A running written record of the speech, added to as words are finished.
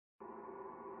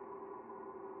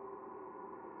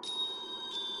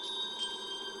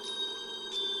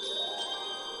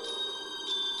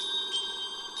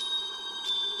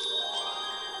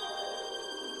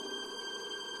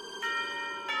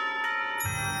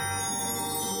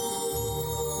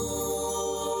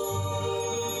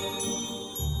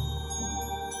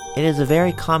It is a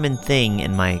very common thing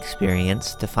in my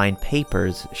experience to find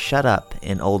papers shut up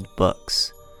in old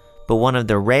books, but one of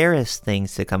the rarest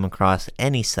things to come across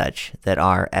any such that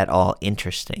are at all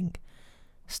interesting.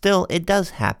 Still, it does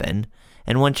happen,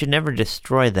 and one should never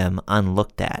destroy them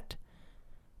unlooked at.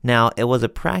 Now, it was a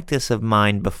practice of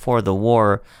mine before the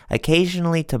war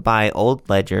occasionally to buy old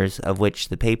ledgers of which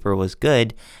the paper was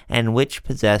good and which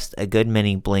possessed a good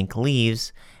many blank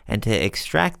leaves, and to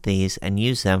extract these and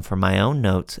use them for my own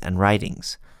notes and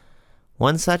writings.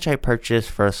 One such I purchased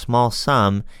for a small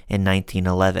sum in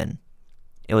 1911.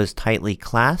 It was tightly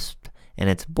clasped, and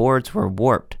its boards were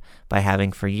warped by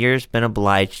having for years been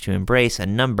obliged to embrace a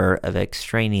number of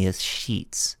extraneous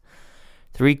sheets.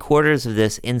 3/4 of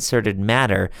this inserted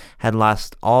matter had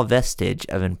lost all vestige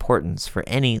of importance for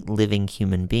any living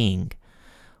human being.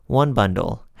 One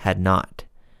bundle had not.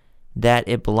 That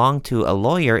it belonged to a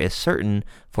lawyer is certain,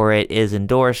 for it is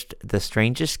endorsed the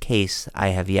strangest case I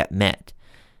have yet met,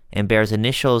 and bears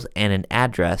initials and an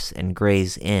address in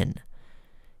Gray's Inn.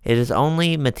 It is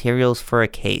only materials for a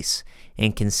case,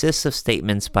 and consists of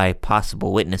statements by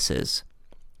possible witnesses.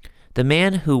 The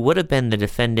man who would have been the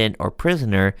defendant or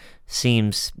prisoner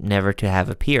seems never to have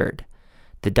appeared.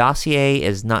 The dossier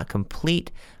is not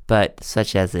complete, but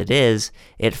such as it is,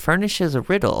 it furnishes a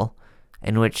riddle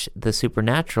in which the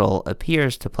supernatural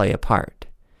appears to play a part.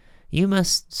 You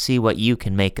must see what you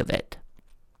can make of it.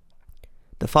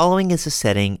 The following is the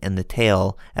setting and the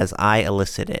tale as I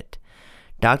elicit it.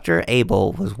 Dr.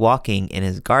 Abel was walking in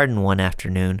his garden one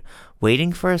afternoon,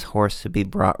 waiting for his horse to be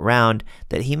brought round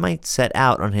that he might set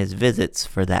out on his visits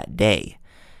for that day.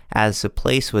 As the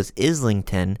place was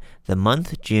Islington, the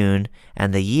month June,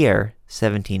 and the year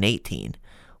 1718,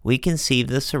 we conceive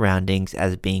the surroundings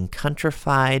as being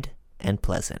countrified and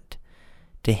pleasant.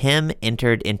 To him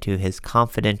entered into his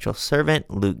confidential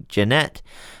servant Luke Jeanette,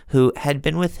 who had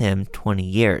been with him 20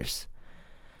 years.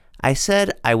 I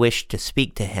said I wished to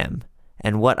speak to him,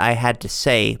 and what I had to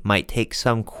say might take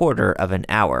some quarter of an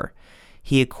hour.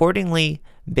 He accordingly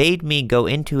bade me go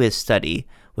into his study,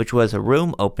 which was a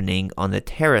room opening on the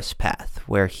terrace path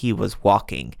where he was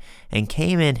walking, and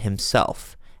came in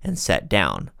himself, and sat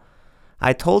down.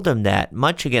 I told him that,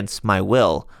 much against my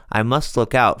will, I must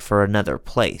look out for another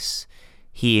place.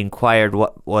 He inquired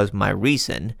what was my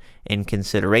reason, in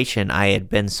consideration I had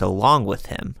been so long with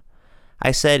him.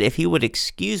 I said if he would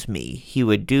excuse me, he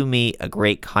would do me a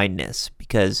great kindness,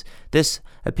 because this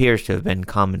appears to have been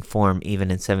common form even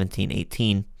in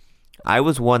 1718. I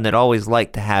was one that always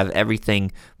liked to have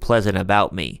everything pleasant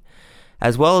about me.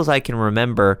 As well as I can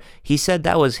remember, he said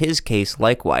that was his case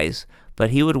likewise,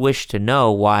 but he would wish to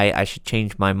know why I should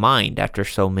change my mind after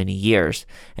so many years,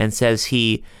 and says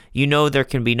he, "You know there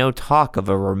can be no talk of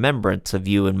a remembrance of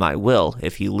you in my will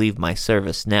if you leave my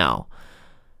service now."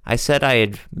 I said I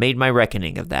had made my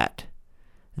reckoning of that.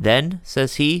 "Then,"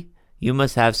 says he, "you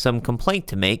must have some complaint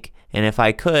to make, and if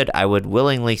I could, I would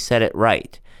willingly set it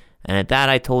right." And at that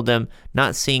I told him,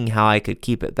 not seeing how I could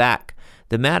keep it back,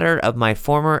 the matter of my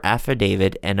former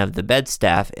affidavit and of the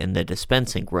bedstaff in the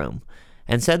dispensing room,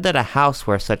 and said that a house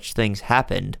where such things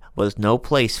happened was no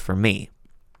place for me.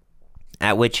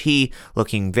 At which he,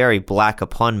 looking very black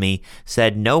upon me,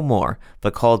 said no more,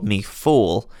 but called me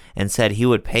fool, and said he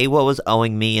would pay what was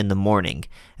owing me in the morning,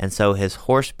 and so his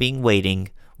horse being waiting,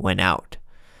 went out.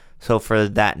 So for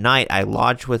that night I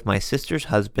lodged with my sister's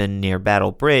husband near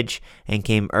Battle Bridge, and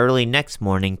came early next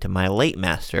morning to my late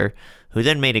master, who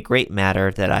then made a great matter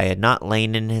that I had not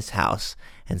lain in his house,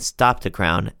 and stopped the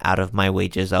crown out of my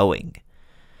wages owing.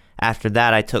 After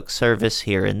that I took service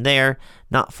here and there,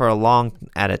 not for a long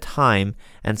at a time,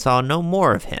 and saw no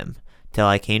more of him, till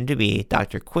I came to be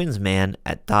Dr. Quin's man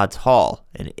at Dodds Hall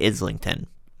in Islington.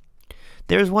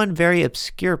 There is one very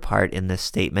obscure part in this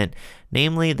statement,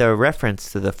 namely the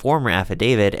reference to the former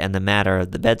affidavit and the matter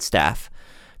of the bedstaff.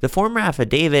 The former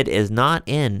affidavit is not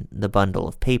in the bundle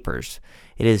of papers.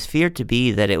 It is feared to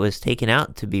be that it was taken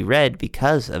out to be read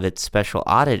because of its special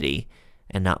oddity,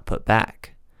 and not put back.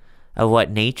 Of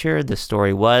what nature the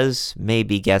story was may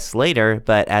be guessed later,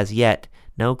 but as yet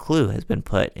no clue has been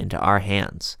put into our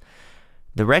hands.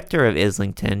 The rector of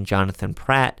Islington, Jonathan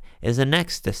Pratt, is the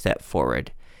next to step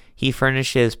forward. He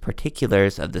furnishes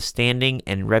particulars of the standing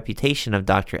and reputation of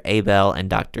Dr. Abel and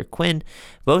Dr. Quin,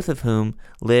 both of whom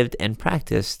lived and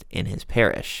practiced in his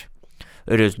parish.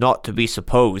 "It is not to be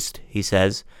supposed," he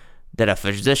says, "that a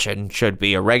physician should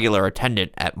be a regular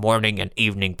attendant at morning and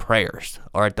evening prayers,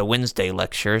 or at the Wednesday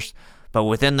lectures, but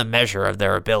within the measure of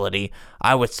their ability,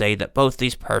 I would say that both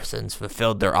these persons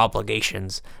fulfilled their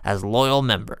obligations as loyal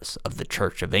members of the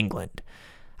Church of England.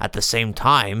 At the same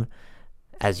time,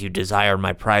 as you desire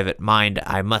my private mind,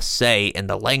 I must say, in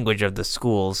the language of the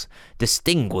schools,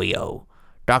 distinguio.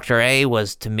 Dr. A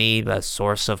was to me a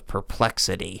source of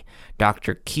perplexity.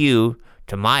 Dr. Q,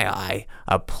 to my eye,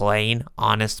 a plain,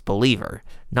 honest believer,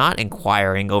 not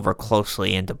inquiring over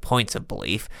closely into points of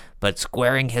belief, but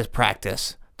squaring his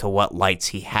practice to what lights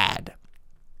he had.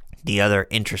 The other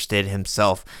interested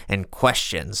himself in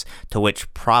questions to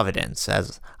which Providence,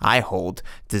 as I hold,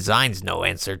 designs no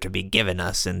answer to be given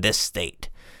us in this state.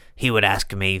 He would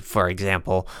ask me, for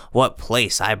example, what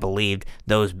place I believed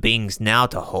those beings now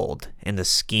to hold in the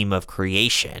scheme of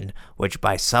creation, which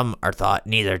by some are thought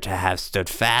neither to have stood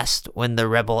fast when the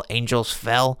rebel angels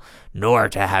fell, nor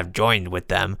to have joined with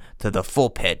them to the full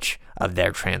pitch of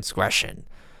their transgression.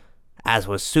 As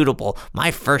was suitable, my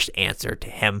first answer to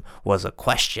him was a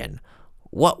question: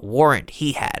 what warrant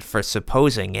he had for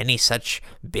supposing any such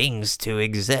beings to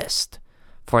exist?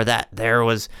 For that there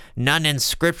was none in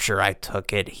Scripture, I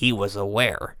took it, he was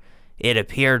aware. It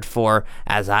appeared, for,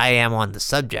 as I am on the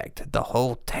subject, the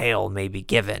whole tale may be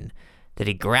given, that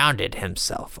he grounded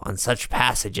himself on such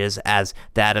passages as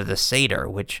that of the satyr,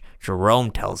 which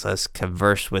Jerome tells us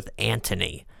conversed with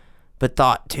Antony, but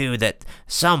thought too that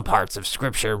some parts of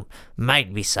Scripture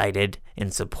might be cited in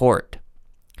support.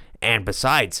 And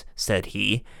besides, said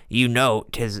he, you know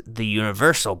 'tis the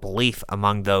universal belief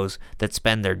among those that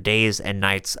spend their days and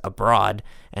nights abroad,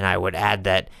 and I would add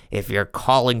that if your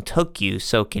calling took you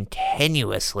so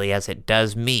continuously as it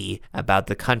does me about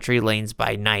the country lanes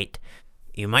by night,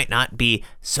 you might not be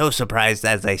so surprised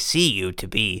as I see you to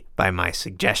be by my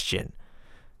suggestion.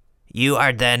 You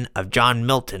are then of John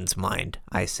Milton's mind,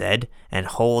 I said, and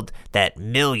hold that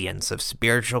millions of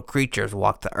spiritual creatures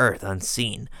walk the earth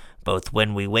unseen, both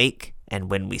when we wake and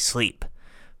when we sleep.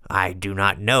 I do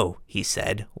not know, he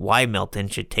said, why Milton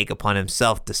should take upon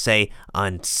himself to say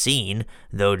unseen,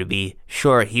 though to be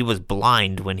sure he was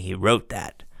blind when he wrote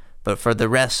that. But for the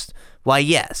rest, why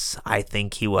yes, I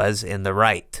think he was in the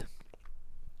right.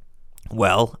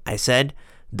 Well, I said,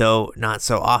 though not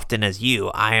so often as you,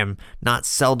 I am not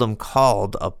seldom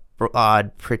called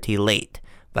abroad pretty late,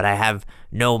 but I have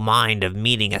no mind of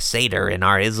meeting a satyr in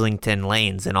our Islington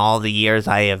lanes in all the years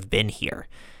I have been here,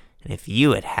 and if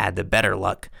you had had the better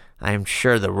luck, I am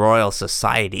sure the Royal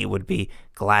Society would be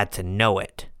glad to know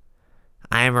it.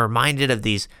 I am reminded of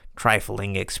these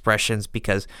trifling expressions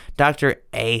because Dr.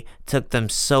 A took them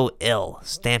so ill,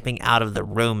 stamping out of the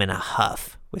room in a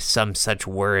huff, with some such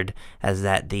word as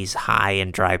that these high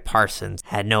and dry parsons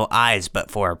had no eyes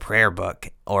but for a prayer book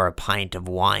or a pint of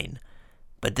wine.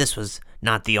 But this was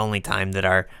not the only time that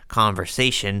our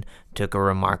conversation took a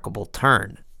remarkable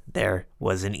turn. There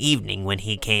was an evening when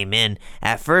he came in,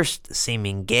 at first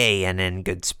seeming gay and in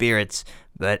good spirits,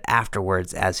 but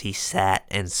afterwards, as he sat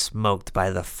and smoked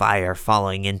by the fire,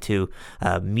 falling into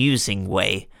a musing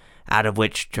way, out of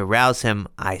which, to rouse him,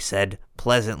 I said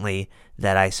pleasantly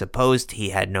that I supposed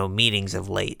he had no meetings of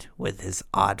late with his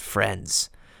odd friends,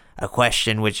 a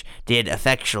question which did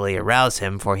effectually arouse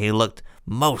him, for he looked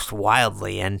most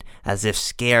wildly and as if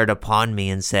scared upon me,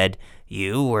 and said,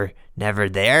 "You were never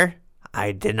there?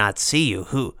 I did not see you.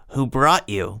 Who brought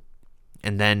you?"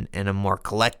 And then, in a more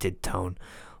collected tone,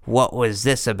 "What was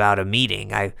this about a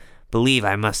meeting? I believe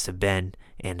I must have been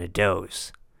in a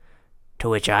doze." To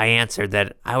which I answered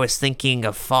that I was thinking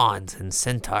of fauns and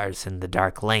centaurs in the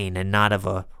dark lane, and not of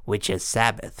a witch's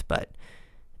Sabbath, but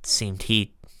it seemed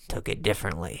he took it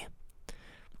differently.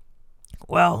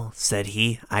 "Well," said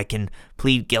he, "I can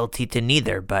plead guilty to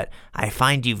neither, but I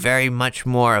find you very much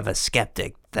more of a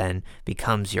skeptic than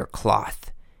becomes your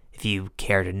cloth. If you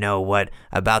care to know what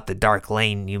about the dark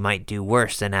lane, you might do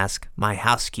worse than ask my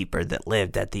housekeeper that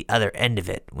lived at the other end of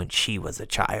it when she was a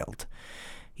child."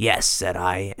 "Yes," said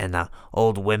I, "and the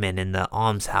old women in the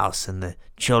almshouse and the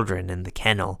children in the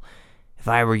kennel. If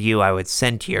I were you, I would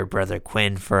send to your brother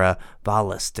Quinn for a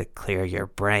bolus to clear your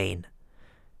brain."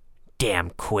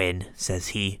 "Damn Quinn," says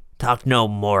he, "talk no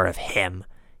more of him.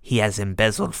 He has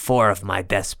embezzled 4 of my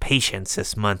best patients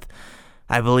this month.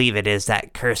 I believe it is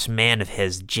that cursed man of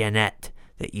his, Jeanette,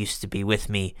 that used to be with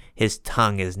me. His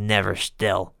tongue is never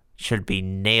still. Should be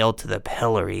nailed to the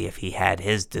pillory if he had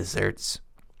his deserts."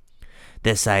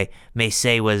 This, I may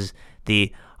say, was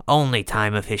the only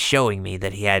time of his showing me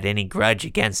that he had any grudge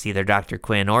against either Dr.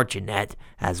 Quinn or Jeanette,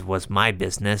 as was my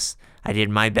business. I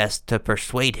did my best to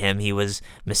persuade him he was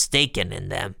mistaken in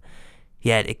them.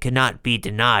 Yet it could not be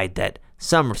denied that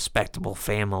some respectable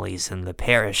families in the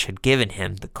parish had given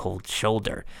him the cold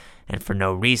shoulder, and for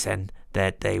no reason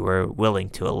that they were willing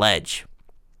to allege.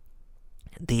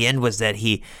 The end was that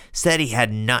he said he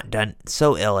had not done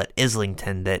so ill at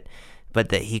Islington, but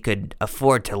that he could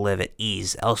afford to live at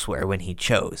ease elsewhere when he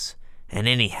chose, and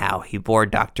anyhow he bore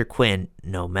Dr. Quinn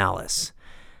no malice.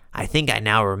 I think I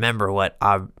now remember what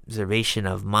observation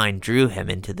of mine drew him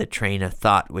into the train of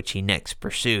thought which he next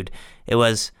pursued. It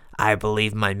was, I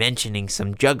believe, my mentioning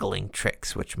some juggling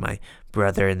tricks which my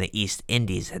brother in the East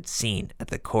Indies had seen at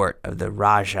the court of the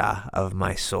Rajah of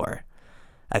Mysore.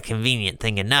 A convenient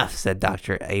thing enough, said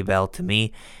Dr. Abel to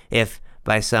me, if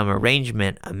by some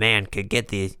arrangement a man could get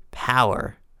the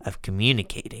power of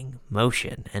communicating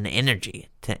motion and energy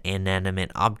to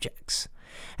inanimate objects,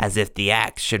 as if the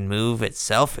axe should move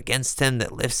itself against him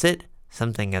that lifts it,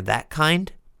 something of that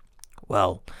kind.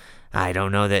 Well, I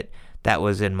don't know that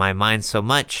was in my mind so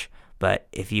much, but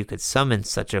if you could summon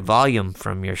such a volume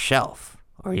from your shelf,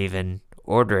 or even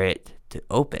order it to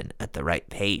open at the right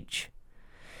page.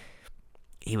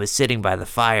 He was sitting by the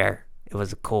fire, it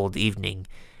was a cold evening,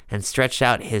 and stretched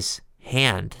out his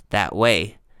hand that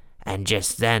way, and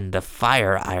just then the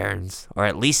fire irons, or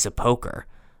at least the poker,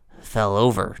 fell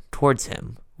over towards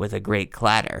him with a great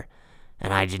clatter,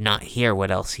 and I did not hear what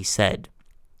else he said.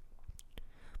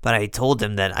 But I told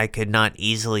him that I could not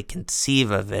easily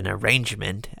conceive of an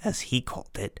arrangement, as he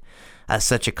called it, of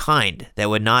such a kind that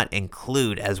would not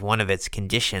include as one of its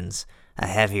conditions a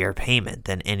heavier payment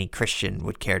than any Christian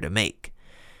would care to make.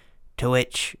 To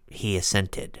which he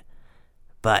assented.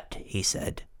 But, he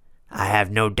said, I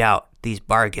have no doubt these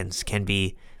bargains can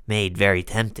be made very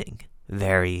tempting,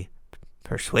 very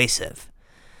persuasive.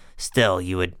 Still,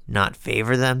 you would not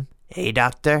favor them,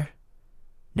 doctor?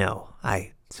 No,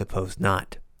 I suppose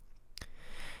not.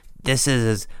 This is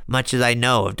as much as I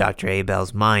know of Dr.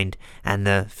 Abel's mind and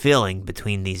the feeling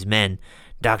between these men.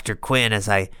 Dr. Quinn, as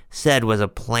I said, was a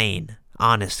plain,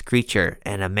 honest creature,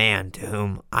 and a man to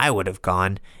whom I would have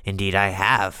gone, indeed I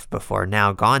have before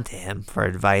now gone to him for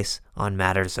advice on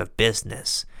matters of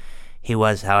business. He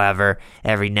was, however,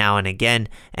 every now and again,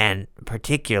 and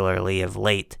particularly of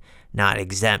late, not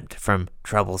exempt from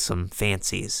troublesome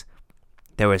fancies.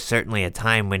 There was certainly a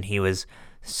time when he was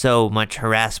so much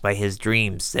harassed by his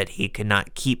dreams that he could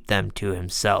not keep them to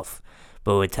himself,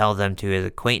 but would tell them to his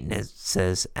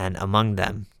acquaintances, and among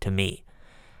them to me.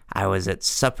 I was at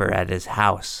supper at his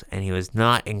house, and he was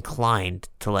not inclined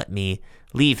to let me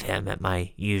leave him at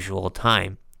my usual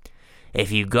time.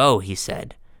 If you go, he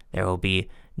said, there will be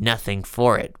nothing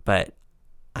for it, but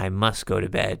I must go to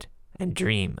bed and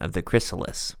dream of the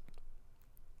chrysalis.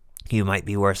 You might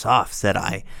be worse off, said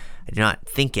I. I do not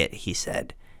think it, he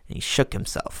said, and he shook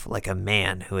himself like a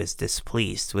man who is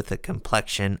displeased with the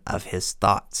complexion of his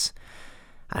thoughts.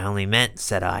 I only meant,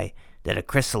 said I, that a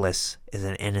chrysalis is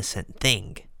an innocent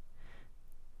thing.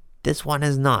 This one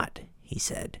is not, he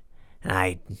said, and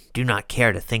I do not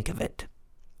care to think of it.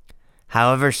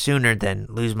 However, sooner than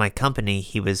lose my company,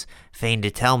 he was fain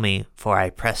to tell me, for I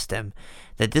pressed him,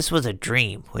 that this was a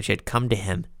dream which had come to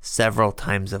him several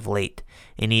times of late,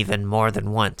 and even more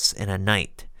than once in a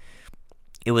night.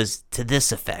 It was to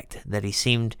this effect that he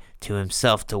seemed to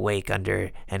himself to wake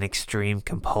under an extreme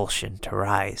compulsion to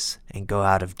rise and go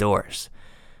out of doors.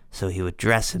 So he would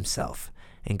dress himself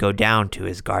and go down to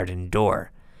his garden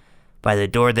door. By the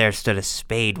door there stood a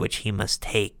spade which he must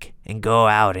take and go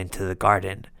out into the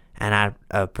garden, and at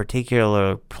a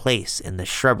particular place in the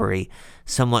shrubbery,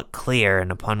 somewhat clear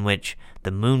and upon which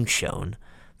the moon shone,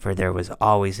 for there was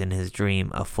always in his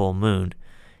dream a full moon,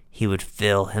 he would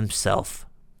feel himself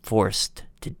forced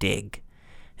to dig,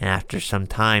 and after some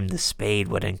time the spade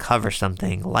would uncover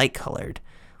something light-colored,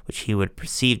 which he would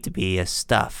perceive to be a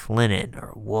stuff, linen,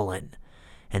 or woolen,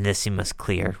 and this he must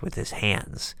clear with his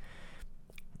hands.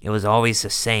 It was always the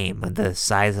same, of the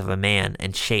size of a man,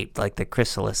 and shaped like the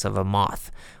chrysalis of a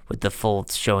moth, with the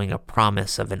folds showing a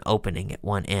promise of an opening at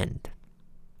one end.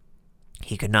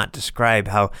 He could not describe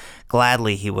how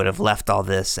gladly he would have left all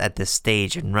this at this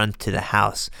stage and run to the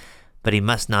house, but he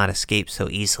must not escape so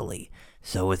easily.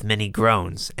 So with many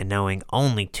groans, and knowing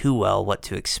only too well what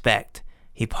to expect,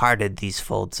 he parted these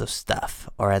folds of stuff,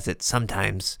 or as it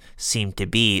sometimes seemed to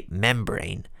be,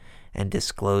 membrane, and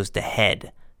disclosed a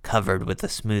head covered with a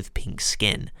smooth pink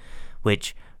skin,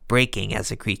 which, breaking as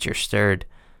the creature stirred,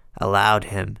 allowed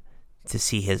him to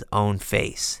see his own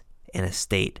face in a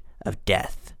state of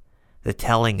death. The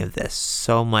telling of this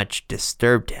so much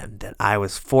disturbed him that I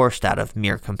was forced out of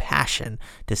mere compassion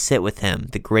to sit with him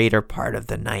the greater part of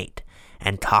the night,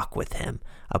 and talk with him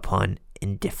upon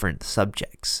indifferent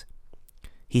subjects.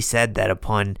 He said that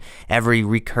upon every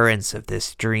recurrence of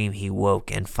this dream he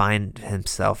woke and found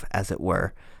himself, as it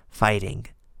were, fighting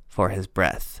for his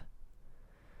breath.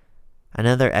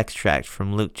 Another extract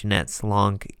from Luke Jeanette's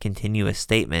long, continuous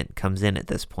statement comes in at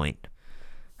this point.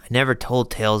 I never told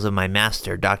tales of my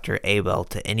master, Dr. Abel,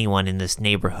 to anyone in this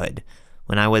neighborhood.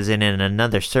 When I was in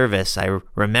another service, I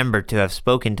remembered to have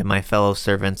spoken to my fellow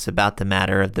servants about the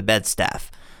matter of the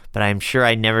bedstaff, but I am sure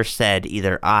I never said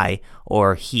either I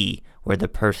or he were the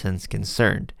persons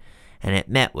concerned, and it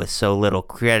met with so little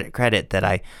credit that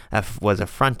I was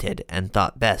affronted and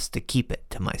thought best to keep it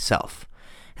to myself.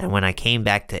 And when I came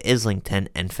back to Islington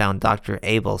and found Dr.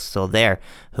 Abel still there,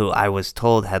 who I was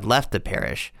told had left the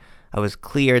parish, I was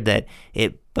clear that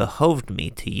it behoved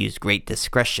me to use great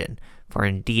discretion, for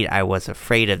indeed I was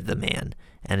afraid of the man,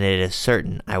 and it is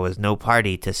certain I was no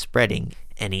party to spreading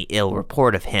any ill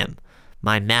report of him.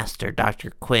 My master,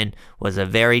 Dr. Quinn, was a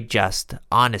very just,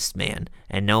 honest man,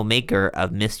 and no maker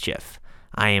of mischief.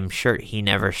 I am sure he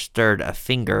never stirred a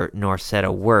finger nor said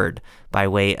a word by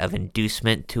way of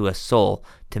inducement to a soul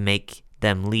to make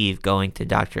them leave going to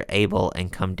Dr. Abel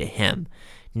and come to him.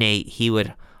 Nay, he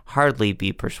would hardly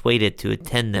be persuaded to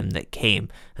attend them that came,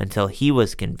 until he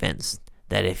was convinced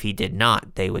that if he did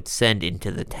not, they would send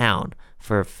into the town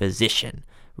for a physician,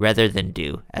 rather than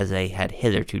do as they had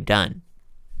hitherto done.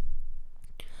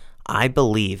 I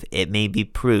believe it may be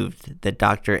proved that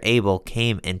Dr. Abel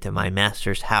came into my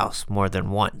master's house more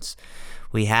than once.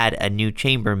 We had a new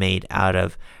chambermaid out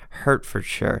of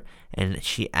Hertfordshire, and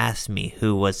she asked me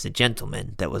who was the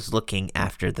gentleman that was looking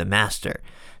after the master,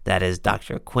 that is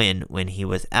Dr. Quinn, when he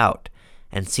was out,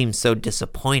 and seemed so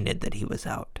disappointed that he was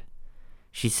out.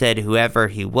 She said whoever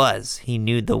he was, he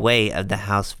knew the way of the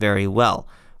house very well,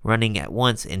 running at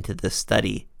once into the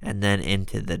study, and then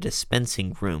into the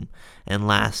dispensing room, and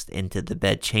last into the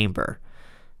bedchamber.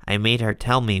 I made her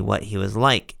tell me what he was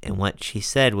like, and what she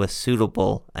said was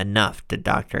suitable enough to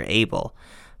Dr. Abel,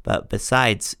 but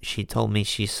besides she told me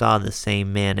she saw the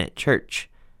same man at church,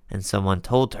 and someone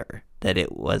told her that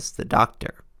it was the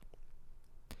doctor.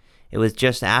 It was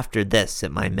just after this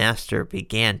that my master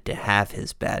began to have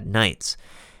his bad nights,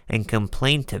 and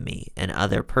complained to me and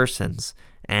other persons,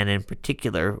 and in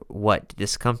particular what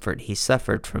discomfort he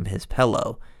suffered from his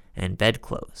pillow and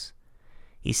bedclothes.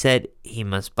 He said he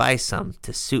must buy some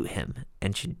to suit him,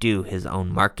 and should do his own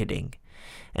marketing,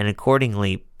 and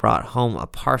accordingly brought home a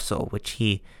parcel which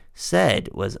he said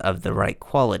was of the right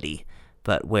quality,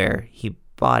 but where he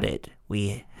bought it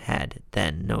we had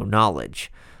then no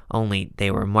knowledge, only they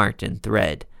were marked in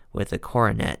thread with a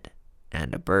coronet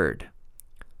and a bird.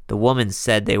 The woman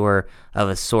said they were of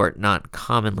a sort not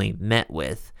commonly met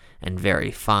with, and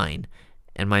very fine,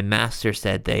 and my master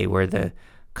said they were the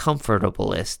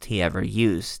comfortablest he ever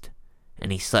used,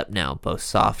 and he slept now both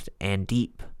soft and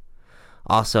deep.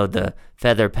 Also the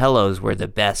feather pillows were the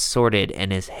best sorted,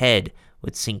 and his head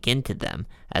would sink into them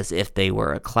as if they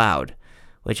were a cloud,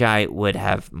 which I would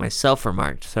have myself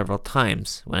remarked several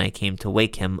times when I came to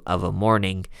wake him of a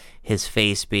morning, his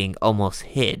face being almost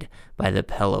hid by the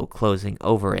pillow closing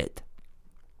over it.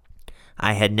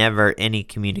 I had never any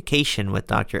communication with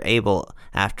Dr. Abel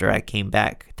after I came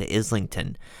back to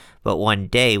Islington, but one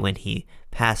day when he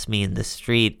passed me in the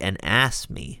street and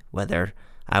asked me whether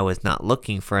I was not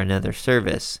looking for another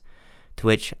service, to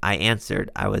which I answered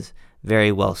I was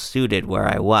very well suited where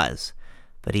I was,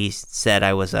 but he said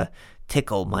I was a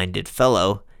tickle-minded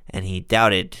fellow, and he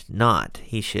doubted not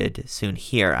he should soon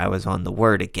hear I was on the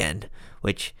word again,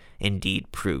 which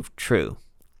indeed proved true.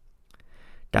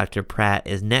 Dr. Pratt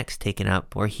is next taken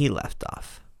up where he left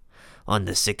off. On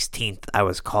the 16th I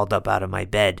was called up out of my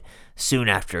bed, soon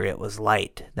after it was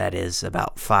light, that is,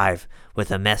 about 5,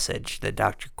 with a message that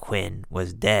Dr. Quinn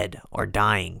was dead or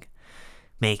dying.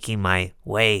 Making my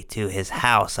way to his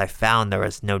house, I found there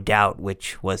was no doubt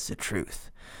which was the truth.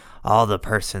 All the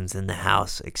persons in the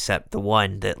house, except the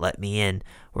one that let me in,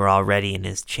 were already in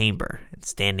his chamber and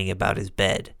standing about his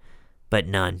bed, but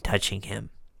none touching him.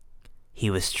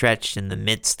 He was stretched in the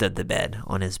midst of the bed,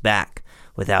 on his back,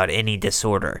 without any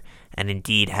disorder, and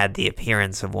indeed had the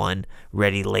appearance of one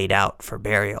ready laid out for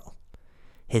burial.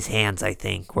 His hands, I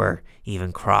think, were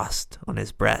even crossed on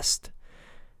his breast.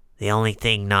 The only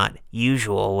thing not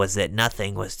usual was that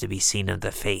nothing was to be seen of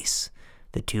the face,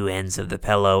 the two ends of the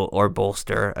pillow or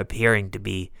bolster appearing to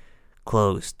be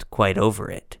closed quite over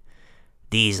it.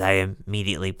 These I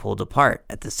immediately pulled apart,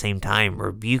 at the same time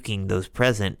rebuking those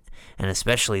present, and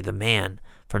especially the man,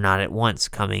 for not at once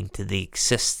coming to the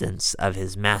assistance of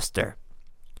his master.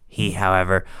 He,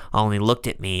 however, only looked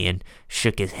at me and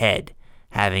shook his head,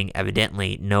 having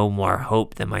evidently no more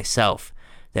hope than myself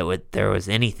that there was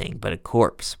anything but a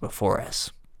corpse before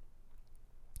us.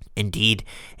 Indeed,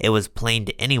 it was plain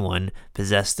to anyone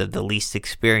possessed of the least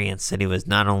experience that he was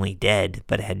not only dead,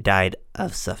 but had died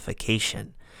of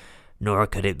suffocation. Nor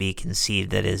could it be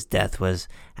conceived that his death was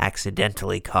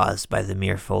accidentally caused by the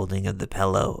mere folding of the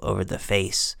pillow over the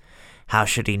face. How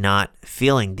should he not,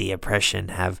 feeling the oppression,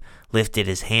 have lifted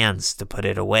his hands to put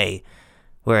it away,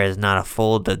 whereas not a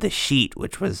fold of the sheet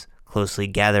which was closely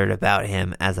gathered about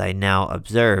him, as I now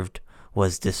observed,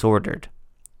 was disordered?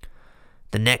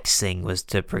 The next thing was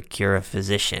to procure a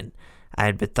physician. I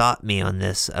had bethought me on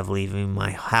this of leaving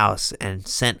my house, and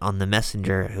sent on the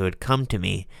messenger who had come to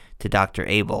me to Dr.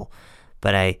 Abel,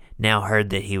 but I now heard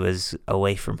that he was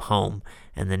away from home,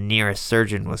 and the nearest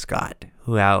surgeon was got,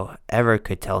 who however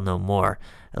could tell no more,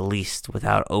 at least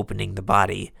without opening the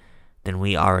body, than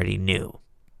we already knew.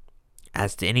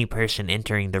 As to any person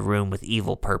entering the room with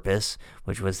evil purpose,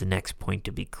 which was the next point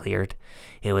to be cleared,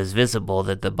 it was visible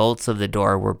that the bolts of the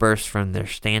door were burst from their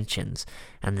stanchions,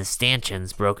 and the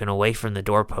stanchions broken away from the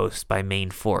doorposts by main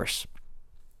force.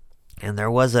 And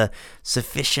there was a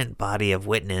sufficient body of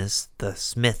witness, the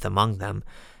smith among them,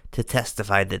 to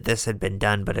testify that this had been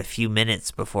done but a few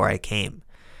minutes before I came.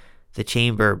 The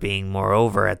chamber being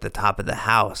moreover at the top of the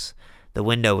house, the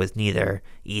window was neither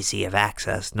easy of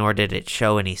access, nor did it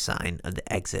show any sign of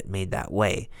the exit made that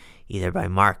way, either by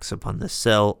marks upon the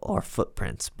sill or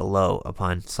footprints below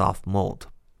upon soft mold.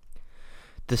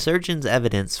 The surgeon's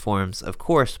evidence forms, of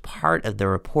course, part of the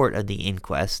report of the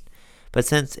inquest, but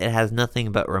since it has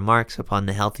nothing but remarks upon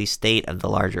the healthy state of the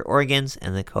larger organs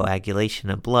and the coagulation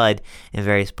of blood in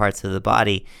various parts of the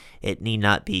body, it need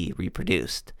not be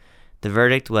reproduced. The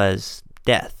verdict was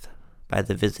death by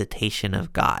the visitation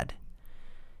of God.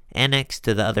 Annexed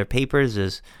to the other papers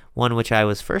is one which I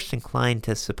was first inclined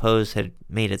to suppose had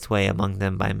made its way among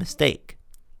them by mistake.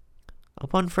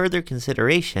 Upon further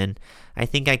consideration, I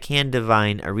think I can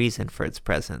divine a reason for its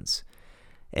presence.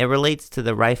 It relates to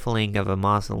the rifling of a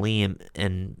mausoleum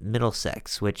in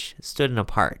Middlesex, which stood in a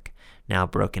park, now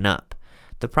broken up,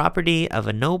 the property of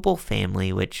a noble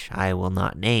family which I will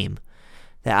not name.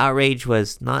 The outrage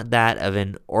was not that of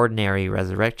an ordinary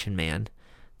resurrection man.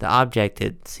 The object,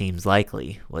 it seems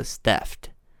likely, was theft.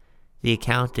 The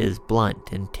account is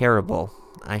blunt and terrible.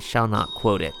 I shall not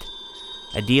quote it.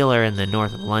 A dealer in the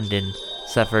north of London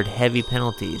suffered heavy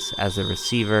penalties as a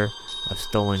receiver of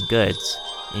stolen goods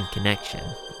in connection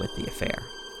with the affair.